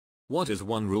What is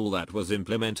one rule that was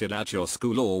implemented at your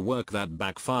school or work that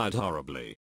backfired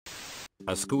horribly?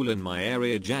 A school in my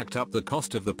area jacked up the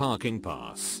cost of the parking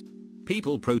pass.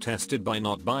 People protested by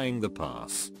not buying the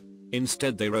pass.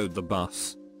 Instead they rode the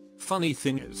bus. Funny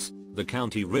thing is, the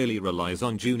county really relies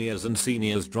on juniors and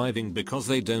seniors driving because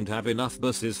they don't have enough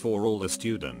buses for all the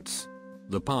students.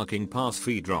 The parking pass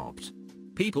fee dropped.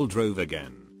 People drove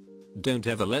again. Don't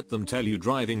ever let them tell you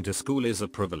driving to school is a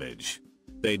privilege.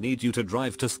 They need you to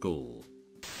drive to school.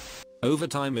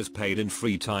 Overtime is paid in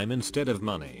free time instead of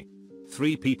money.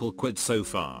 3 people quit so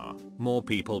far, more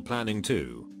people planning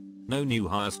to. No new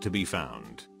hires to be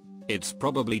found. It's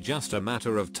probably just a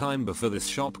matter of time before this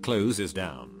shop closes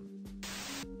down.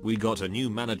 We got a new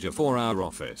manager for our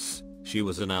office. She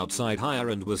was an outside hire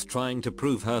and was trying to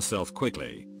prove herself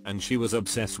quickly, and she was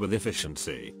obsessed with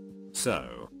efficiency.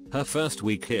 So, her first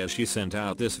week here she sent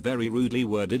out this very rudely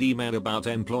worded email about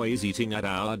employees eating at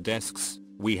our desks.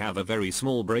 We have a very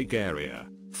small break area,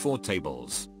 4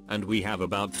 tables, and we have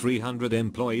about 300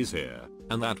 employees here,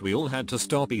 and that we all had to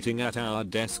stop eating at our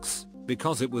desks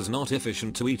because it was not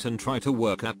efficient to eat and try to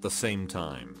work at the same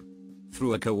time.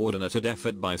 Through a coordinated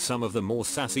effort by some of the more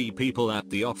sassy people at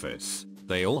the office,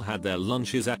 they all had their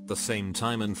lunches at the same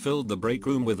time and filled the break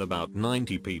room with about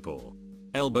 90 people.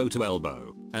 Elbow to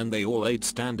elbow, and they all ate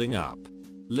standing up.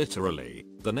 Literally,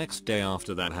 the next day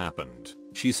after that happened,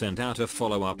 she sent out a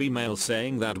follow-up email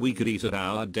saying that we could eat at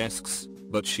our desks,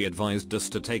 but she advised us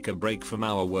to take a break from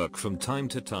our work from time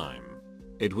to time.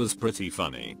 It was pretty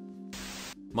funny.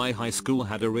 My high school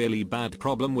had a really bad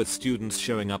problem with students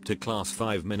showing up to class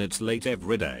 5 minutes late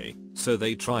every day, so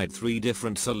they tried 3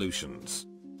 different solutions.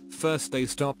 First they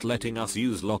stopped letting us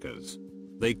use lockers.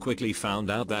 They quickly found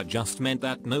out that just meant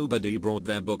that nobody brought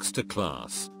their books to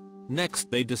class. Next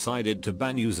they decided to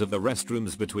ban use of the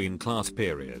restrooms between class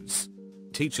periods.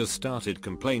 Teachers started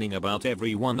complaining about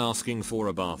everyone asking for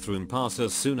a bathroom pass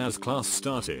as soon as class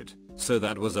started, so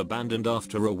that was abandoned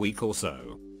after a week or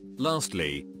so.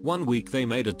 Lastly, one week they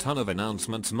made a ton of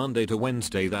announcements Monday to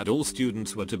Wednesday that all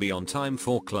students were to be on time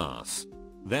for class.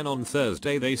 Then on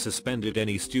Thursday they suspended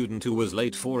any student who was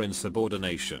late for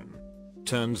insubordination.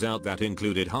 Turns out that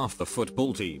included half the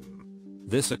football team.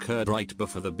 This occurred right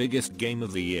before the biggest game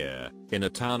of the year. In a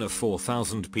town of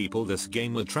 4,000 people this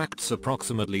game attracts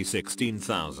approximately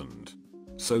 16,000.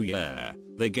 So yeah,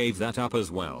 they gave that up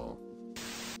as well.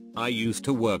 I used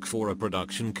to work for a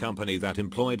production company that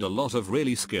employed a lot of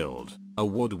really skilled,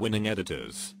 award-winning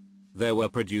editors. There were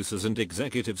producers and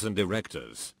executives and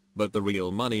directors, but the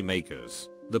real money makers,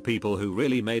 the people who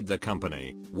really made the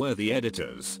company, were the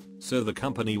editors, so the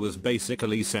company was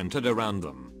basically centered around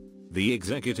them. The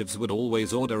executives would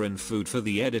always order in food for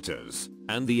the editors,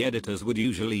 and the editors would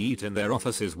usually eat in their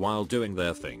offices while doing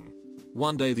their thing.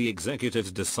 One day the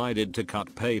executives decided to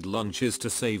cut paid lunches to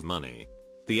save money.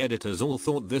 The editors all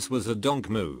thought this was a donk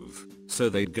move, so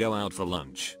they'd go out for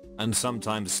lunch, and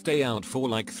sometimes stay out for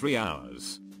like 3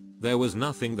 hours. There was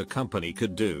nothing the company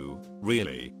could do,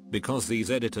 really, because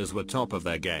these editors were top of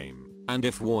their game, and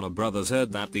if Warner Brothers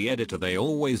heard that the editor they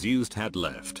always used had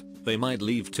left, they might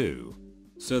leave too.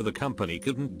 So the company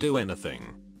couldn't do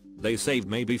anything. They saved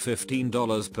maybe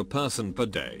 $15 per person per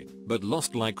day, but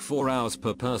lost like 4 hours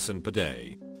per person per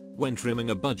day. When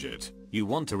trimming a budget, you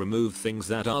want to remove things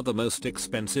that are the most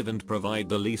expensive and provide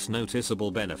the least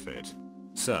noticeable benefit.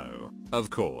 So, of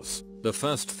course, the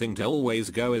first thing to always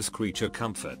go is creature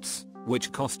comforts,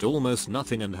 which cost almost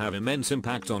nothing and have immense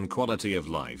impact on quality of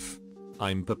life.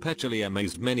 I'm perpetually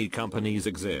amazed many companies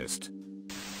exist.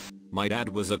 My dad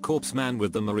was a corpsman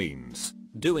with the Marines,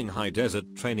 doing high desert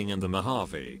training in the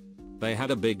Mojave. They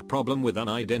had a big problem with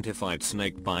unidentified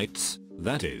snake bites,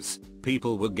 that is,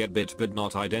 people would get bit but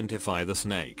not identify the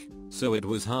snake, so it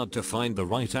was hard to find the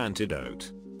right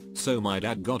antidote. So my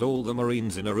dad got all the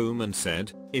Marines in a room and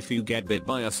said, if you get bit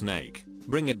by a snake,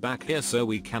 bring it back here so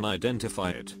we can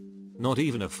identify it. Not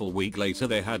even a full week later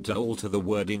they had to alter the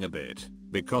wording a bit,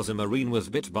 because a Marine was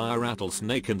bit by a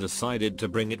rattlesnake and decided to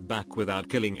bring it back without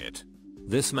killing it.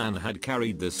 This man had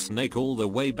carried this snake all the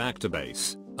way back to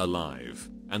base, alive,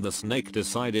 and the snake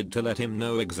decided to let him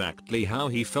know exactly how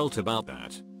he felt about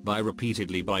that, by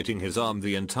repeatedly biting his arm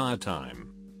the entire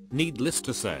time. Needless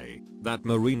to say, that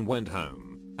Marine went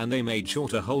home, and they made sure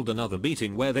to hold another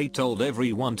meeting where they told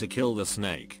everyone to kill the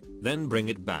snake, then bring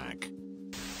it back.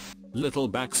 Little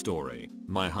backstory,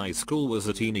 my high school was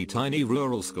a teeny tiny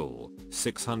rural school,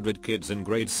 600 kids in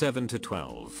grades 7 to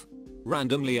 12.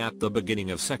 Randomly at the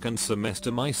beginning of second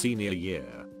semester my senior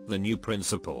year, the new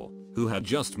principal, who had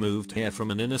just moved here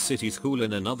from an inner city school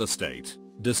in another state,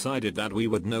 decided that we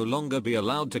would no longer be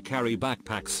allowed to carry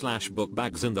backpacks/book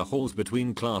bags in the halls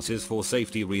between classes for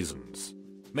safety reasons.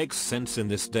 Makes sense in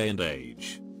this day and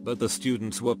age, but the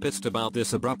students were pissed about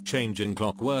this abrupt change in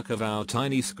clockwork of our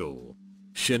tiny school.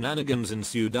 Shenanigans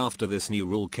ensued after this new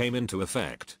rule came into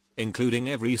effect, including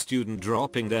every student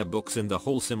dropping their books in the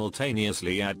hall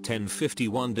simultaneously at 10:50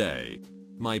 one day.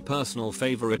 My personal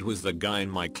favorite was the guy in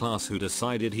my class who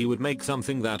decided he would make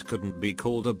something that couldn't be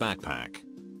called a backpack.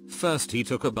 First he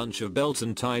took a bunch of belts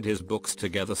and tied his books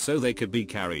together so they could be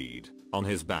carried on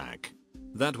his back.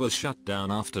 That was shut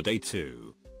down after day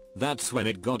 2. That's when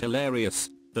it got hilarious.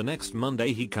 The next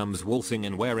Monday he comes waltzing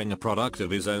in wearing a product of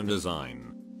his own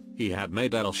design. He had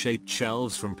made L-shaped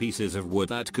shelves from pieces of wood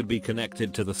that could be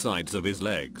connected to the sides of his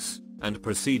legs, and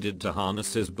proceeded to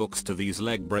harness his books to these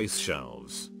leg brace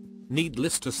shelves.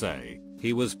 Needless to say,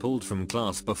 he was pulled from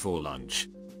class before lunch.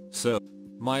 So,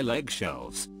 my leg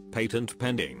shelves, patent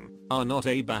pending, are not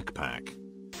a backpack.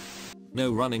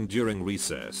 No running during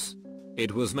recess.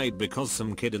 It was made because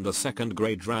some kid in the 2nd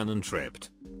grade ran and tripped.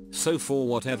 So for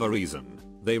whatever reason,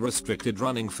 they restricted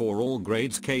running for all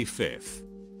grades K-5.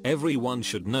 Everyone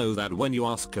should know that when you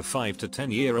ask a 5 to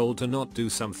 10-year-old to not do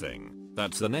something,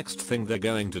 that's the next thing they're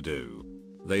going to do.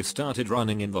 They started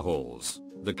running in the halls,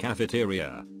 the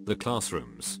cafeteria, the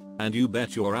classrooms, and you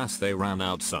bet your ass they ran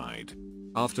outside.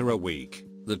 After a week,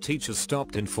 the teachers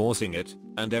stopped enforcing it,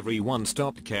 and everyone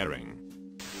stopped caring.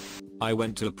 I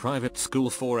went to a private school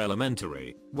for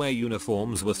elementary, where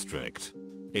uniforms were strict.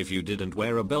 If you didn't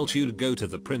wear a belt you'd go to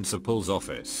the principal's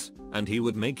office, and he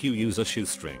would make you use a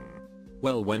shoestring.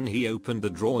 Well, when he opened the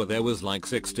drawer there was like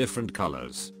 6 different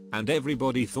colors, and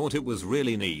everybody thought it was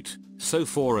really neat, so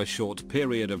for a short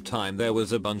period of time there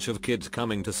was a bunch of kids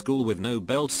coming to school with no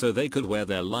belts so they could wear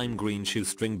their lime green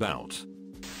shoestring belt.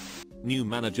 New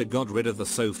manager got rid of the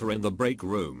sofa in the break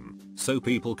room, so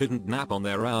people couldn't nap on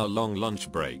their hour-long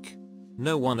lunch break.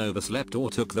 No one overslept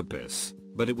or took the piss,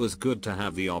 but it was good to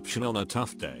have the option on a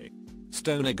tough day.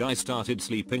 Stoner guy started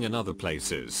sleeping in other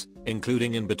places,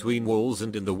 including in between walls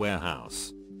and in the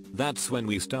warehouse. That's when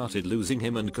we started losing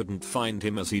him and couldn't find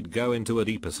him as he'd go into a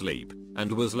deeper sleep,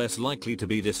 and was less likely to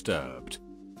be disturbed.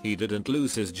 He didn't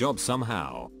lose his job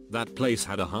somehow, that place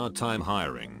had a hard time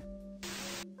hiring.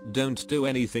 Don't do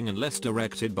anything unless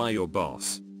directed by your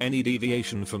boss. Any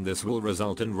deviation from this will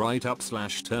result in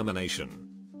write-up/termination.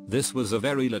 This was a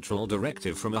very literal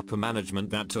directive from upper management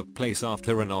that took place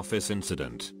after an office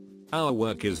incident. Our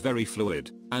work is very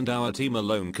fluid, and our team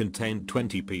alone contained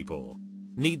 20 people.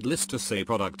 Needless to say,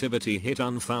 productivity hit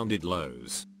unfounded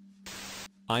lows.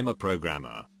 I'm a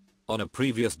programmer. On a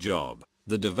previous job,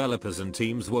 the developers and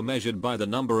teams were measured by the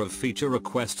number of feature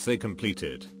requests they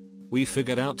completed. We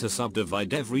figured out to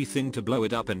subdivide everything to blow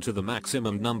it up into the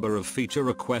maximum number of feature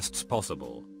requests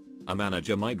possible. A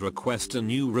manager might request a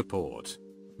new report.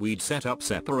 We'd set up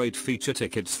separate feature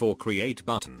tickets for create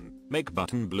button, make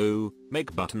button blue,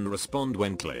 make button respond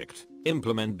when clicked,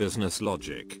 implement business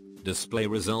logic, display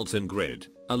results in grid,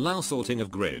 allow sorting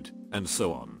of grid, and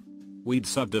so on. We'd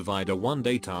subdivide a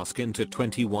one-day task into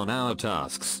 21-hour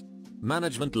tasks.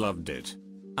 Management loved it.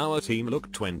 Our team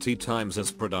looked 20 times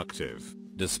as productive,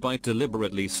 despite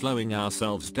deliberately slowing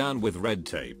ourselves down with red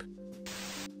tape.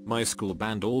 My school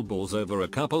banned all balls over a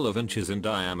couple of inches in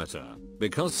diameter,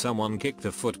 because someone kicked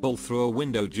a football through a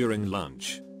window during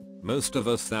lunch. Most of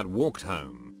us that walked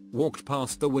home, walked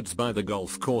past the woods by the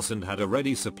golf course and had a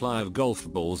ready supply of golf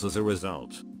balls as a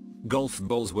result. Golf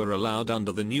balls were allowed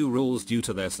under the new rules due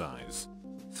to their size.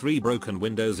 3 broken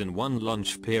windows in one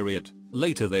lunch period,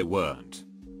 later they weren't.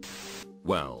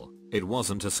 Well, it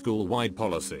wasn't a school-wide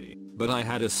policy, but I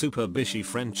had a super bishy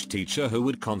French teacher who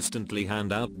would constantly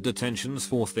hand out detentions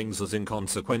for things as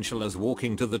inconsequential as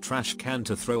walking to the trash can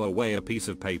to throw away a piece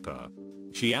of paper.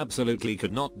 She absolutely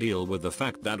could not deal with the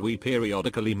fact that we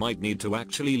periodically might need to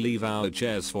actually leave our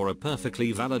chairs for a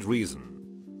perfectly valid reason.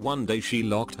 One day she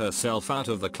locked herself out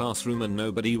of the classroom and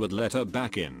nobody would let her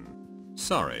back in.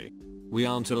 Sorry. We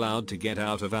aren't allowed to get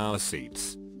out of our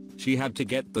seats. She had to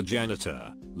get the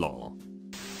janitor, lol.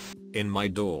 In my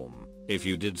dorm, if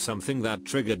you did something that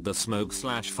triggered the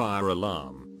smoke/fire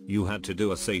alarm, you had to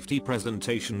do a safety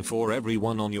presentation for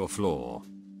everyone on your floor.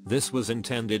 This was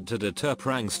intended to deter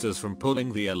pranksters from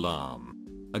pulling the alarm.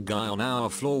 A guy on our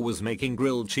floor was making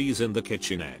grilled cheese in the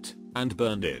kitchenette, and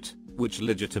burned it, which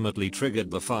legitimately triggered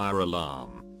the fire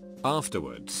alarm.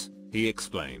 Afterwards, he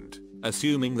explained,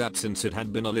 assuming that since it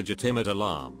had been a legitimate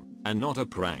alarm, and not a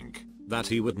prank, that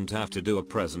he wouldn't have to do a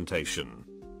presentation.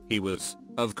 He was,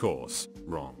 of course,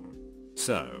 wrong.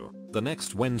 So, the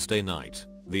next Wednesday night,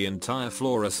 the entire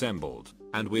floor assembled,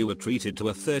 and we were treated to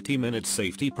a 30-minute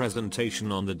safety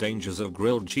presentation on the dangers of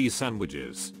grilled cheese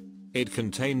sandwiches. It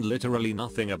contained literally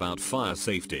nothing about fire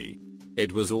safety.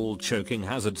 It was all choking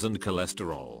hazards and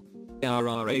cholesterol.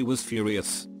 RRA was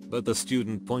furious, but the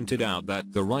student pointed out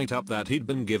that the write-up that he'd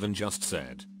been given just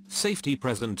said, "Safety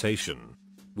presentation."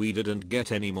 We didn't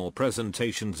get any more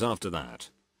presentations after that.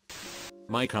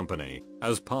 My company,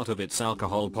 as part of its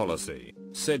alcohol policy,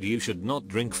 said you should not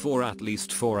drink for at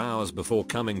least 4 hours before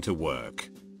coming to work.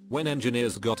 When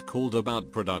engineers got called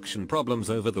about production problems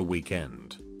over the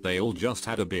weekend, they all just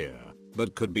had a beer,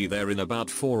 but could be there in about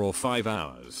 4 or 5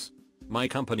 hours. My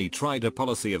company tried a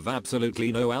policy of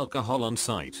absolutely no alcohol on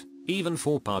site, even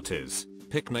for parties,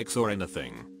 picnics or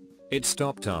anything. It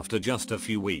stopped after just a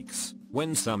few weeks,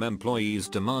 when some employees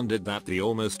demanded that the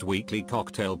almost weekly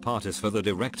cocktail parties for the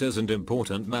directors and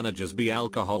important managers be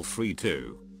alcohol free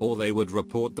too, or they would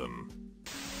report them.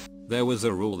 There was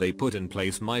a rule they put in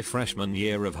place my freshman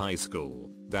year of high school,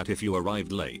 that if you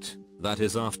arrived late, that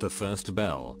is after first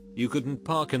bell, you couldn't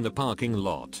park in the parking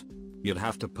lot. You'd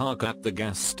have to park at the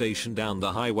gas station down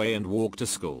the highway and walk to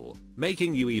school,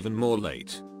 making you even more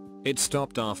late. It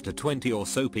stopped after 20 or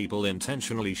so people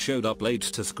intentionally showed up late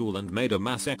to school and made a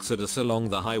mass exodus along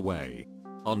the highway.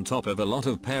 On top of a lot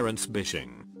of parents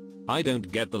bitching. I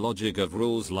don't get the logic of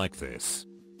rules like this.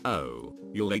 Oh,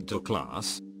 you're late to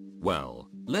class? Well,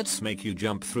 let's make you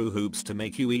jump through hoops to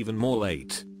make you even more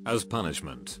late, as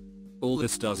punishment. All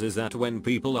this does is that when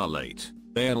people are late,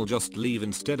 they'll just leave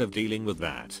instead of dealing with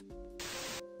that.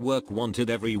 Work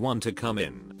wanted everyone to come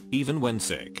in, even when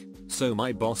sick, so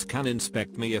my boss can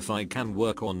inspect me if I can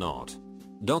work or not.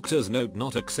 Doctor's note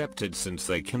not accepted since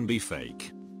they can be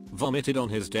fake. Vomited on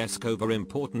his desk over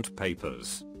important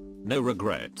papers. No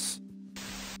regrets.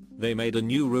 They made a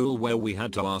new rule where we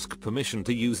had to ask permission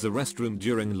to use the restroom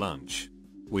during lunch.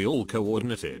 We all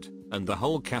coordinated, and the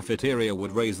whole cafeteria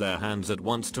would raise their hands at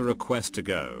once to request to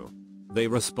go. They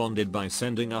responded by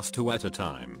sending us two at a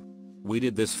time. We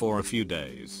did this for a few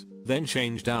days, then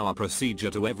changed our procedure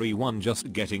to everyone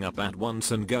just getting up at once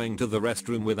and going to the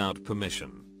restroom without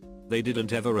permission. They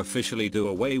didn't ever officially do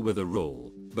away with the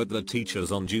rule, but the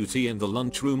teachers on duty in the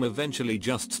lunchroom eventually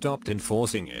just stopped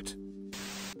enforcing it.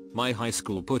 My high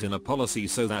school put in a policy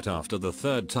so that after the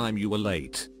third time you were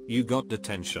late, you got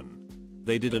detention.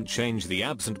 They didn't change the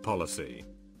absent policy.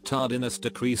 Tardiness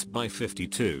decreased by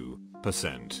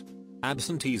 52%.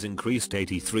 Absentees increased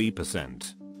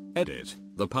 83%. Edit,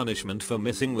 the punishment for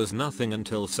missing was nothing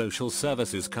until social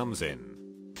services comes in.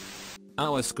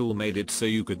 Our school made it so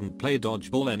you couldn't play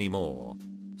dodgeball anymore.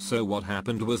 So what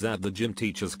happened was that the gym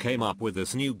teachers came up with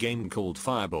this new game called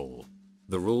Fireball.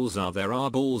 The rules are there are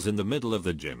balls in the middle of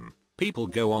the gym. People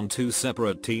go on two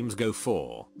separate teams go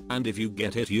 4, and if you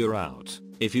get it you're out.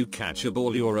 If you catch a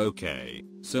ball you're okay.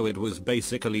 So it was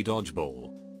basically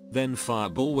dodgeball. Then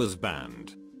Fireball was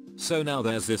banned. So now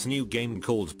there's this new game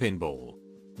called Pinball,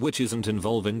 which isn't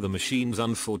involving the machines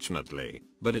unfortunately,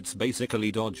 but it's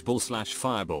basically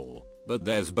dodgeball/fireball, but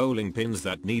there's bowling pins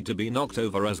that need to be knocked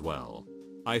over as well.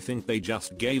 I think they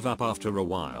just gave up after a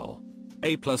while.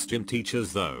 A+ gym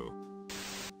teachers though.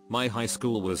 My high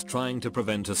school was trying to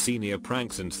prevent a senior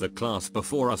prank since the class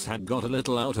before us had got a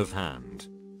little out of hand.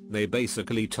 They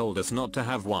basically told us not to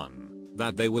have one,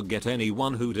 that they would get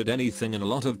anyone who did anything in a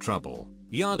lot of trouble,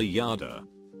 yada yada.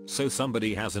 So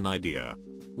somebody has an idea.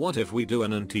 What if we do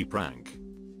an anti-prank?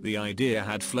 The idea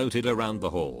had floated around the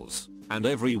halls, and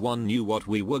everyone knew what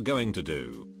we were going to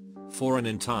do. For an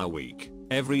entire week,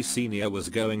 every senior was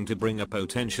going to bring a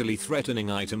potentially threatening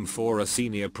item for a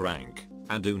senior prank,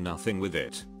 and do nothing with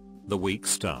it. The week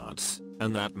starts,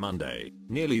 and that Monday,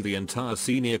 nearly the entire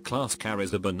senior class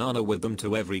carries a banana with them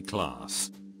to every class.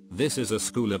 This is a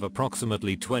school of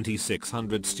approximately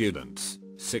 2,600 students,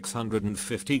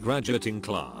 650 graduating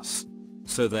class.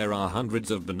 So there are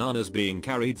hundreds of bananas being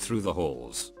carried through the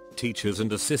halls, teachers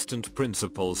and assistant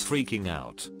principals freaking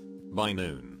out. By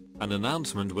noon, an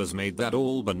announcement was made that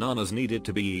all bananas needed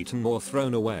to be eaten or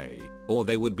thrown away, or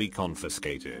they would be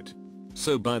confiscated.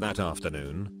 So by that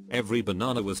afternoon, every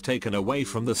banana was taken away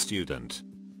from the student.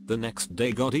 The next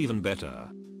day got even better.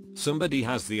 Somebody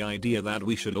has the idea that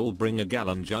we should all bring a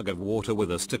gallon jug of water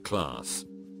with us to class.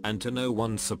 And to no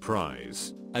one's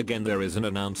surprise, again there is an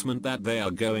announcement that they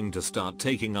are going to start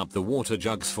taking up the water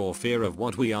jugs for fear of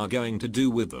what we are going to do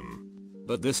with them.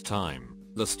 But this time,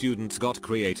 the students got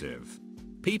creative.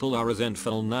 People are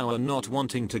resentful now and not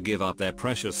wanting to give up their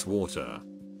precious water.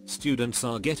 Students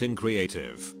are getting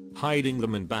creative, hiding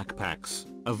them in backpacks,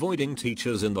 avoiding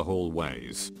teachers in the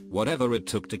hallways, whatever it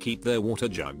took to keep their water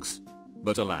jugs.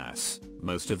 But alas,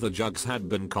 most of the jugs had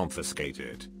been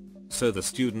confiscated. So the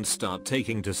students start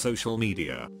taking to social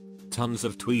media. Tons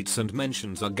of tweets and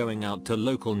mentions are going out to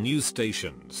local news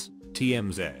stations,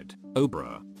 TMZ,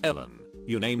 Oprah, Ellen,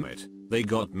 you name it, they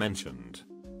got mentioned.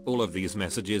 All of these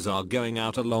messages are going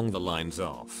out along the lines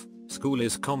of, School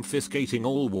is confiscating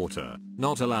all water,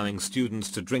 not allowing students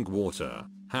to drink water.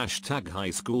 Hashtag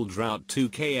high school drought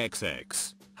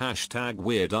 2kxx. Hashtag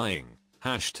we're dying.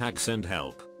 Hashtag send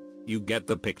help. You get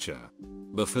the picture.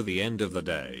 Before the end of the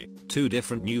day, 2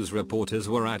 different news reporters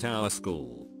were at our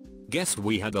school. Guessed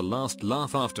we had a last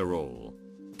laugh after all.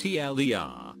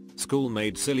 TLDR, school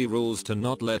made silly rules to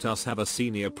not let us have a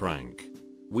senior prank.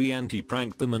 We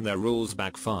anti-pranked them and their rules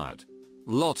backfired.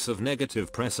 Lots of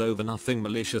negative press over nothing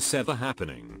malicious ever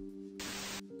happening.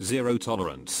 Zero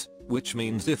tolerance, which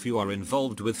means if you are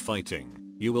involved with fighting,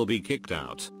 you will be kicked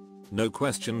out. No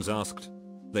questions asked.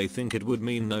 They think it would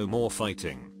mean no more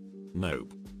fighting.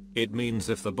 Nope. It means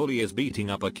if the bully is beating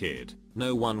up a kid,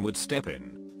 no one would step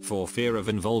in, for fear of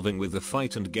involving with the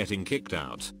fight and getting kicked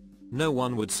out. No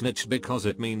one would snitch because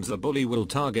it means the bully will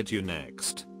target you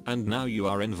next, and now you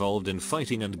are involved in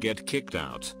fighting and get kicked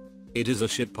out. It is a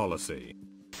shit policy.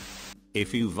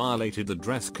 If you violated the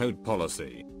dress code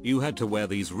policy, you had to wear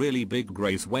these really big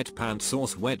grey sweatpants or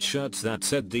sweatshirts that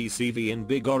said DCV in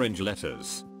big orange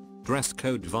letters. Dress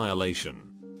code violation.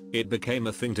 It became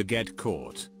a thing to get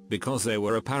caught, because they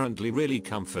were apparently really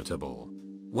comfortable.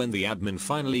 When the admin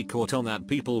finally caught on that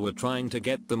people were trying to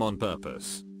get them on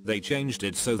purpose, they changed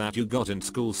it so that you got in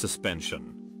school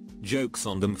suspension. Jokes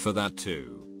on them for that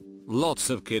too. Lots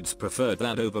of kids preferred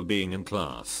that over being in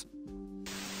class.